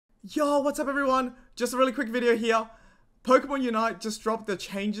Yo, what's up everyone? Just a really quick video here. Pokemon Unite just dropped the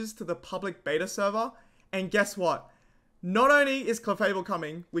changes to the public beta server. And guess what? Not only is Clefable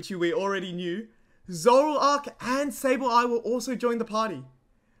coming, which we already knew, Zoroark and Sableye will also join the party.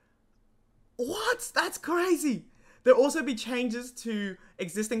 What? That's crazy! There'll also be changes to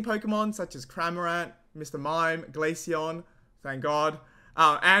existing Pokemon such as Cramorant, Mr. Mime, Glaceon, thank God,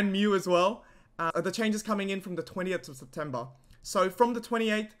 and Mew as well. The changes coming in from the 20th of September. So from the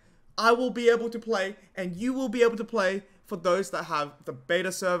 28th, I will be able to play, and you will be able to play for those that have the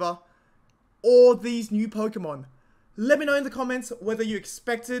beta server or these new Pokemon. Let me know in the comments whether you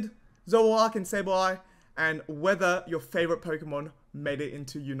expected Zoroark and Sableye and whether your favorite Pokemon made it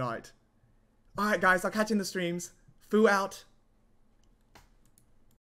into Unite. Alright guys, I'll catch you in the streams. Foo out.